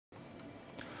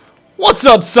What's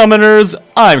up, summoners?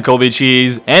 I'm Colby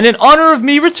Cheese, and in honor of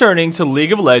me returning to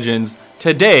League of Legends,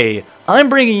 today I'm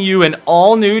bringing you an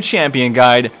all-new champion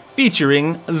guide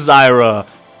featuring Zyra.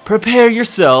 Prepare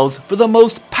yourselves for the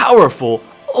most powerful,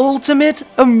 ultimate,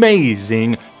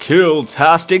 amazing,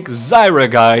 kill-tastic Zyra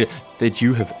guide that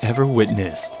you have ever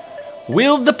witnessed.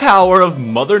 Wield the power of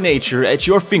Mother Nature at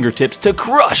your fingertips to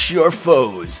crush your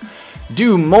foes.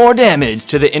 Do more damage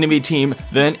to the enemy team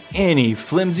than any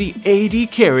flimsy AD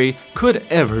carry could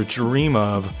ever dream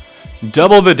of.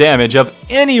 Double the damage of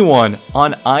anyone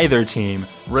on either team,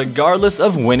 regardless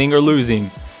of winning or losing.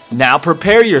 Now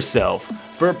prepare yourself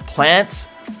for Plant's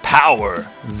Power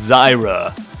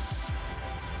Zyra.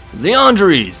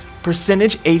 Leandry's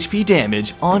percentage HP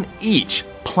damage on each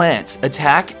plant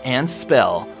attack and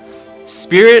spell.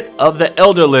 Spirit of the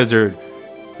Elder Lizard.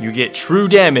 You get true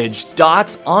damage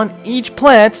dots on each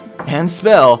plant and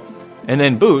spell, and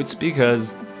then boots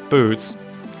because boots.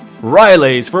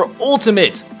 Rileys for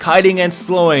ultimate kiting and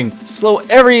slowing. Slow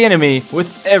every enemy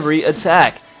with every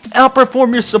attack.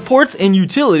 Outperform your supports in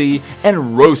utility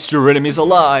and roast your enemies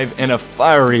alive in a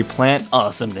fiery plant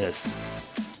awesomeness.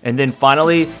 And then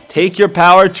finally, take your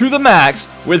power to the max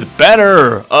with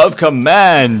Banner of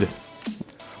Command.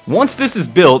 Once this is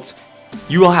built,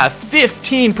 you will have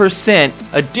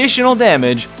 15% additional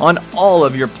damage on all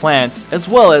of your plants, as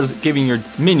well as giving your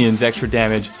minions extra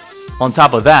damage. On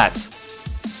top of that,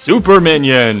 Super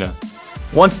Minion.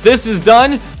 Once this is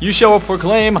done, you shall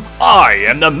proclaim, I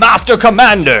am the Master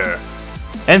Commander.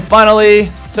 And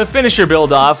finally, to finish your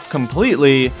build off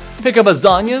completely, pick up a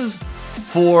Zanya's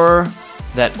for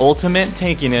that ultimate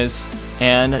tankiness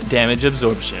and damage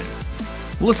absorption.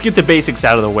 Let's get the basics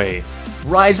out of the way.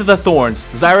 Rise of the Thorns.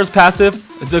 Zyra's passive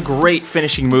is a great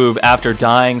finishing move after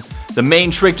dying. The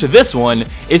main trick to this one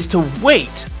is to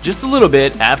wait just a little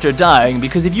bit after dying,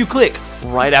 because if you click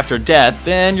right after death,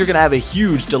 then you're going to have a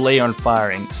huge delay on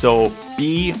firing, so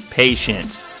be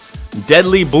patient.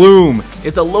 Deadly Bloom.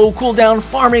 It's a low cooldown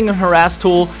farming and harass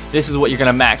tool. This is what you're going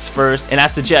to max first, and I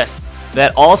suggest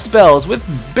that all spells, with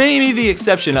maybe the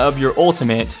exception of your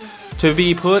ultimate, to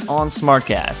be put on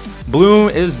Smartcast. Bloom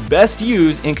is best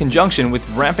used in conjunction with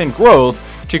Rampant Growth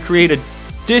to create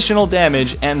additional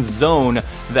damage and zone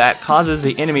that causes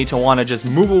the enemy to want to just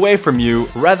move away from you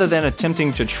rather than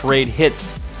attempting to trade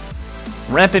hits.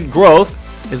 Rampant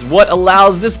Growth is what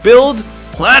allows this build,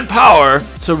 Plant Power,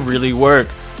 to really work.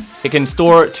 It can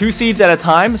store 2 seeds at a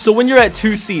time, so when you're at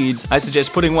 2 seeds, I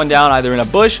suggest putting one down either in a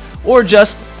bush or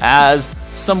just as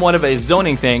somewhat of a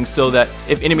zoning thing, so that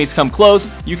if enemies come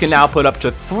close, you can now put up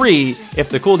to 3 if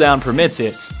the cooldown permits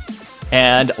it.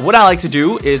 And what I like to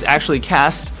do is actually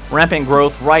cast Rampant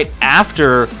Growth right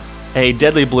after a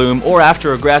Deadly Bloom or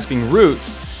after a Grasping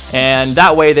Roots, and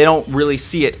that way they don't really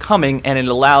see it coming, and it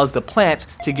allows the plant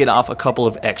to get off a couple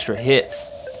of extra hits.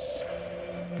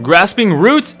 Grasping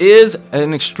Roots is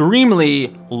an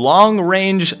extremely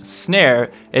long-range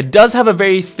snare. It does have a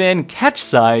very thin catch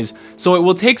size, so it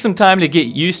will take some time to get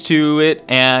used to it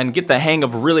and get the hang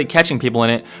of really catching people in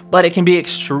it, but it can be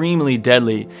extremely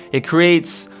deadly. It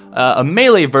creates a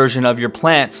melee version of your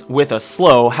plants with a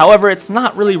slow. However, it's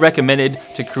not really recommended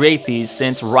to create these,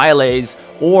 since Rileys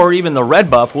or even the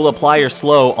red buff will apply your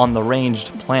slow on the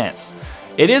ranged plants.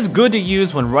 It is good to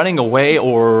use when running away,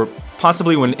 or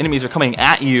possibly when enemies are coming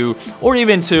at you, or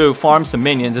even to farm some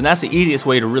minions, and that's the easiest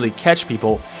way to really catch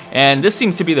people, and this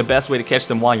seems to be the best way to catch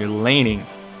them while you're laning.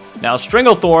 Now,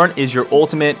 Stranglethorn is your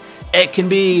ultimate. It can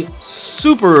be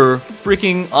super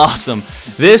freaking awesome.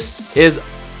 This is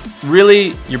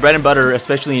really your bread and butter,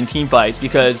 especially in team fights,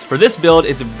 because for this build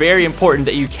it's very important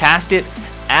that you cast it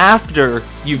after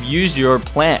you've used your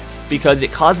plants, because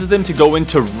it causes them to go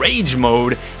into rage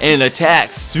mode and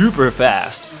attack super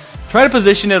fast. Try to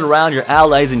position it around your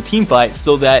allies in teamfights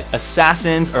so that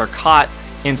assassins are caught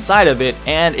inside of it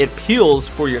and it peels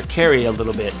for your carry a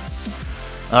little bit.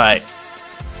 Alright,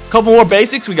 couple more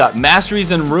basics. We got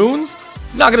Masteries and Runes.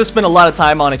 I'm not going to spend a lot of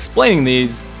time on explaining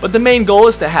these, but the main goal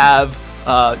is to have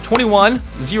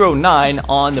 2109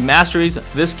 on the Masteries.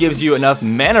 This gives you enough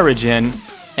mana regen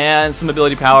and some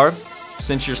ability power,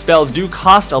 since your spells do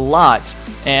cost a lot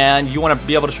and you want to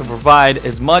be able to provide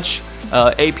as much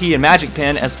AP and magic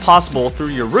pen as possible through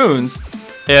your runes.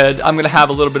 And I'm going to have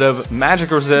a little bit of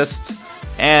magic resist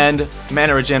and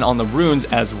mana regen on the runes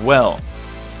as well.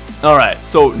 Alright,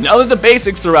 so now that the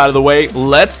basics are out of the way,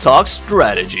 let's talk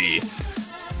strategy.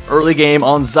 Early game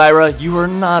on Zyra, you are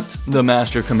not the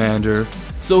Master Commander,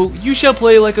 so you shall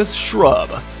play like a shrub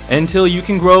until you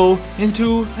can grow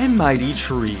into a mighty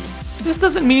tree. This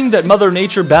doesn't mean that Mother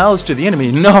Nature bows to the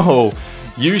enemy, no!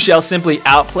 You shall simply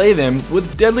outplay them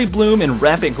with Deadly Bloom and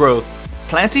Rampant Growth.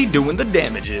 Planty doing the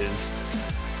damages.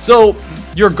 So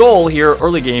your goal here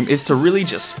early game is to really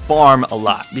just farm a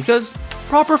lot, because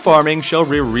proper farming shall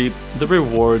reap the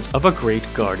rewards of a great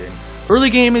garden. Early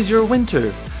game is your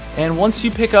winter, and once you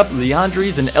pick up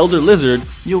Leandries and Elder Lizard,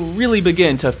 you'll really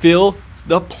begin to feel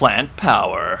the plant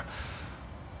power.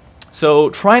 So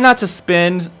try not to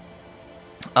spend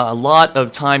a lot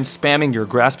of time spamming your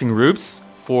grasping roots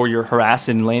for your harass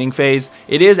and laning phase.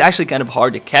 It is actually kind of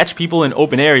hard to catch people in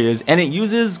open areas, and it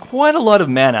uses quite a lot of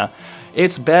mana.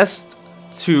 It's best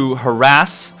to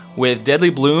harass with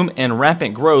Deadly Bloom and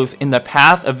Rampant Growth in the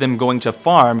path of them going to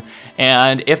farm,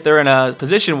 and if they're in a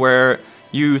position where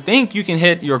you think you can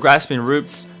hit your grasping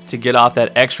roots to get off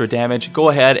that extra damage, go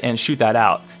ahead and shoot that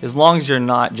out, as long as you're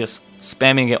not just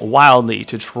spamming it wildly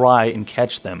to try and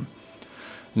catch them.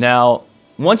 Now,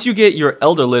 once you get your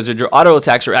Elder Lizard, your auto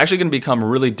attacks are actually going to become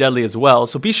really deadly as well,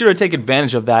 so be sure to take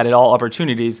advantage of that at all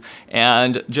opportunities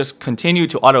and just continue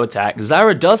to auto attack.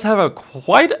 Zyra does have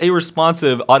quite a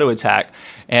responsive auto attack,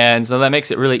 and so that makes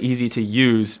it really easy to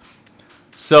use.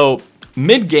 So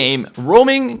mid game,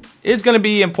 roaming is going to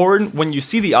be important when you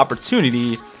see the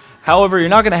opportunity. However, you're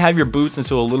not going to have your boots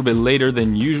until a little bit later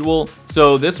than usual,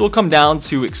 so this will come down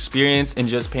to experience and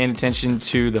just paying attention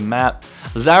to the map.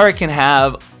 Zyra can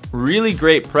have really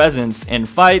great presence in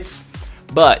fights,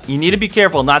 but you need to be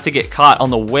careful not to get caught on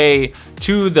the way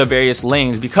to the various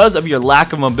lanes because of your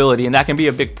lack of mobility, and that can be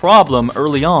a big problem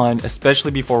early on, especially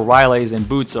before Rileys and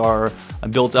boots are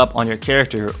built up on your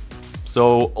character.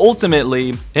 So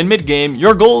ultimately, in mid-game,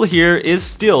 your goal here is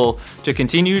still to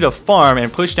continue to farm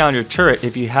and push down your turret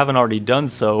if you haven't already done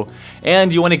so,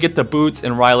 and you want to get the boots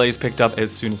and Rileys picked up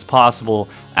as soon as possible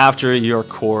after your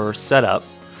core setup.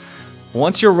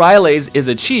 Once your Rileys is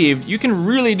achieved, you can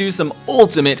really do some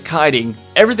ultimate kiting.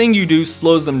 Everything you do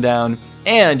slows them down,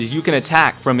 and you can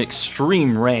attack from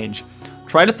extreme range.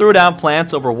 Try to throw down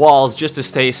plants over walls just to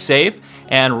stay safe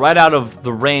and right out of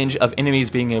the range of enemies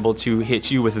being able to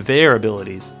hit you with their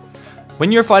abilities.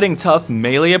 When you're fighting tough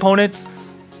melee opponents,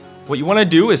 what you want to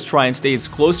do is try and stay as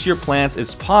close to your plants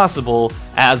as possible,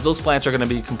 as those plants are going to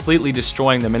be completely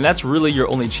destroying them, and that's really your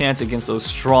only chance against those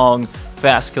strong,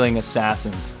 fast-killing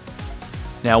assassins.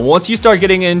 Now, once you start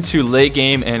getting into late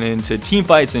game and into team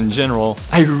fights in general,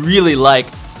 I really like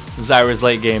Zyra's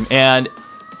late game, and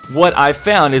what I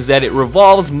found is that it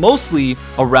revolves mostly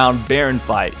around Baron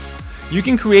fights. You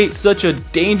can create such a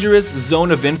dangerous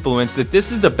zone of influence that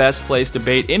this is the best place to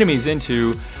bait enemies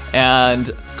into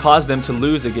and cause them to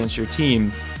lose against your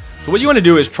team. So what you want to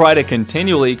do is try to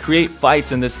continually create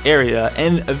fights in this area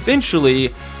and eventually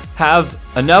have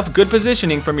enough good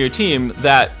positioning from your team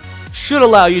that should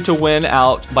allow you to win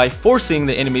out by forcing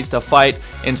the enemies to fight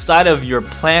inside of your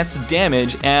plant's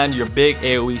damage and your big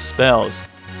AoE spells.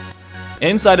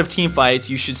 Inside of team fights,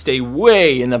 you should stay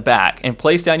way in the back and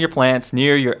place down your plants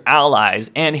near your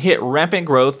allies and hit Rampant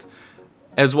Growth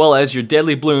as well as your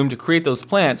Deadly Bloom to create those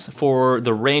plants for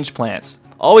the range plants.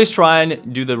 Always try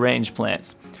and do the range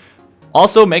plants.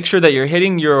 Also, make sure that you're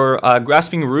hitting your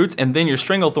Grasping Roots and then your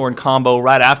Stranglethorn combo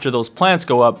right after those plants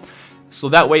go up, so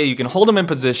that way you can hold them in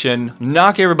position,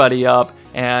 knock everybody up,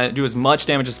 and do as much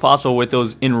damage as possible with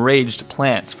those enraged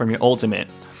plants from your ultimate.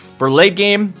 For late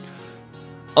game,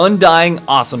 Undying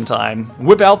Awesome Time.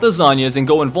 Whip out the Zanyas and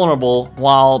go invulnerable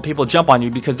while people jump on you,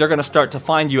 because they're going to start to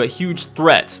find you a huge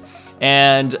threat.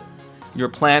 And your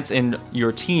plants and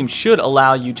your team should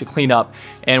allow you to clean up.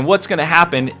 And what's going to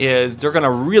happen is they're going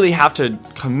to really have to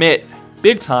commit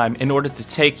big time in order to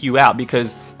take you out,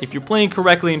 because if you're playing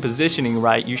correctly and positioning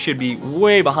right, you should be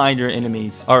way behind your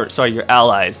enemies, or sorry, your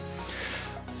allies.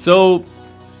 So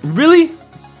really,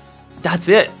 that's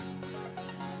it.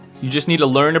 You just need to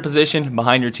learn a position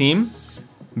behind your team,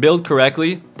 build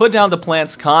correctly, put down the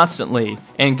plants constantly,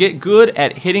 and get good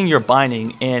at hitting your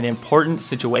binding in important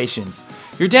situations.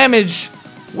 Your damage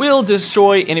will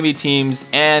destroy enemy teams,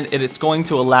 and it's going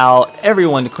to allow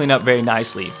everyone to clean up very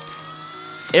nicely.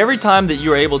 Every time that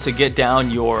you're able to get down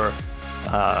your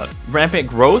Rampant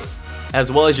Growth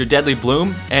as well as your Deadly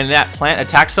Bloom and that plant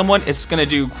attacks someone, it's going to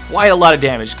do quite a lot of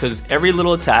damage, because every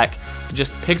little attack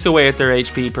just picks away at their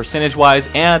HP percentage wise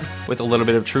and with a little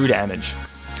bit of true damage.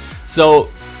 So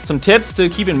some tips to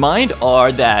keep in mind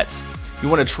are that you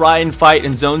want to try and fight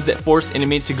in zones that force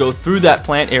enemies to go through that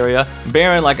plant area.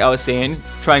 Baron, like I was saying,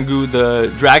 try and do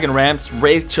the dragon ramps,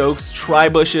 wraith chokes,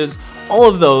 tri-bushes. All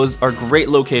of those are great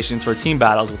locations for team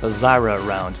battles with a Zyra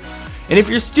around. And if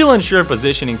you're still unsure of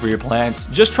positioning for your plants,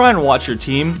 just try and watch your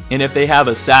team, and if they have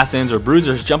assassins or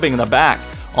bruisers jumping in the back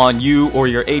on you or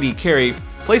your AD carry,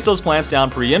 place those plants down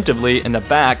preemptively in the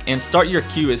back and start your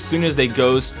Q as soon as they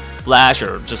ghost, flash,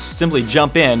 or just simply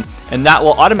jump in, and that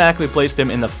will automatically place them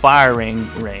in the firing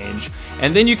range.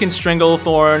 And then you can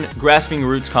Stranglethorn, Grasping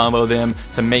Roots combo them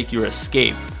to make your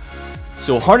escape.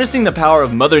 So harnessing the power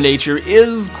of Mother Nature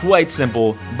is quite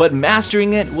simple, but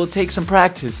mastering it will take some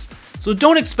practice. So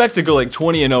don't expect to go like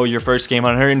 20-0 your first game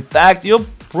on her. In fact, you'll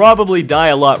probably die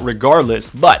a lot regardless,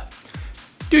 but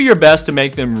do your best to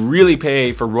make them really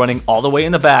pay for running all the way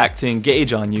in the back to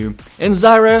engage on you. And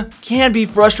Zyra can be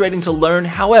frustrating to learn,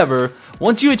 however,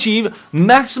 once you achieve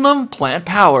maximum plant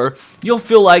power, you'll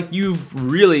feel like you've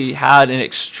really had an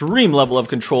extreme level of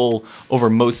control over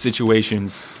most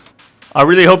situations. I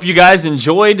really hope you guys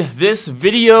enjoyed this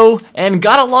video and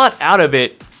got a lot out of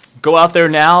it. Go out there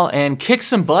now and kick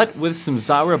some butt with some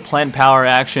Zyra plant power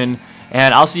action,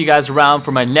 and I'll see you guys around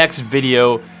for my next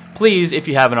video. Please, if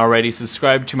you haven't already,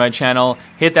 subscribe to my channel,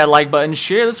 hit that like button,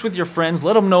 share this with your friends,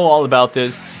 let them know all about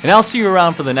this, and I'll see you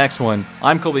around for the next one.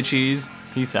 I'm Colby Cheese.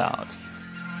 Peace out.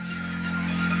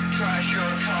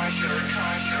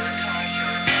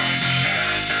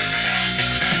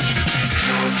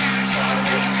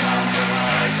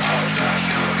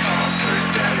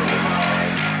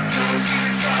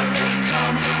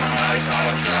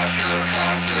 I'll trash your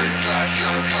concert, trash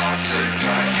your concert,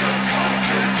 trash your concert, trash your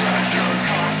concert, trash your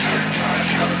concert,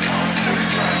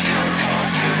 trash your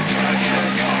concert, trash your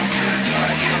concert,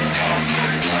 trash your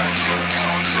concert, trash your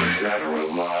concert, dead or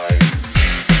alive.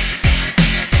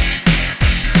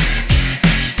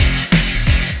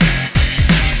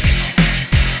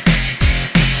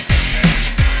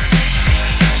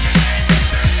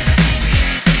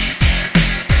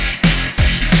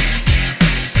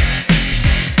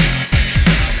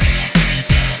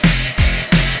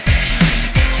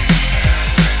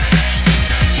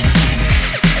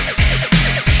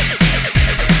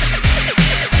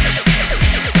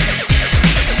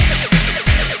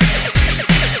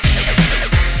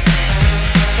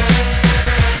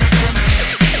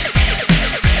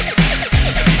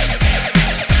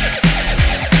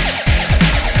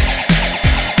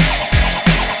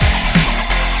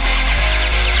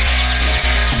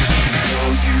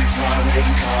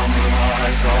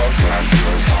 I'll trash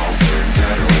your concert,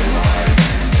 dead or alive.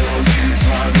 Don't you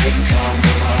try to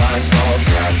compromise. I'll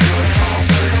trash your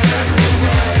concert, dead or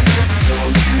alive.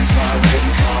 Don't you try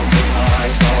to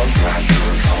compromise. I'll trash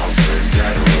your concert,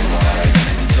 dead or alive.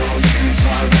 Don't you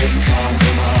try to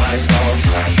compromise. I'll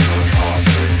trash your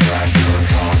concert, trash your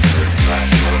concert,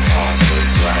 trash your concert,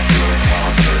 trash your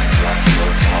concert, trash your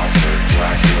concert,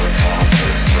 trash your concert,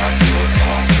 trash your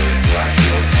concert, trash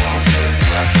your concert,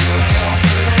 trash your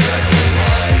concert, dead or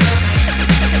alive.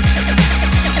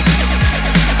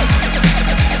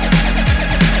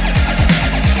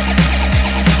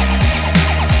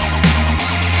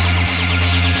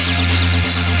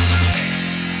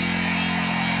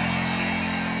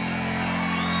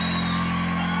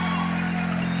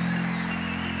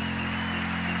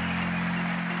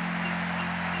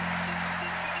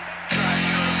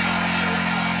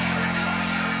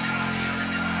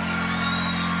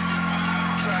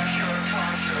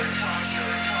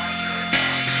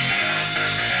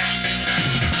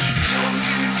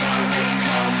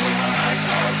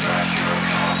 Trash your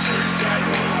concert, dead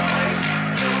or alive.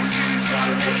 Don't you try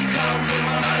to make a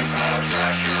compromise. I'll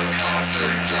trash your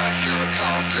concert, trash your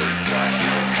concert.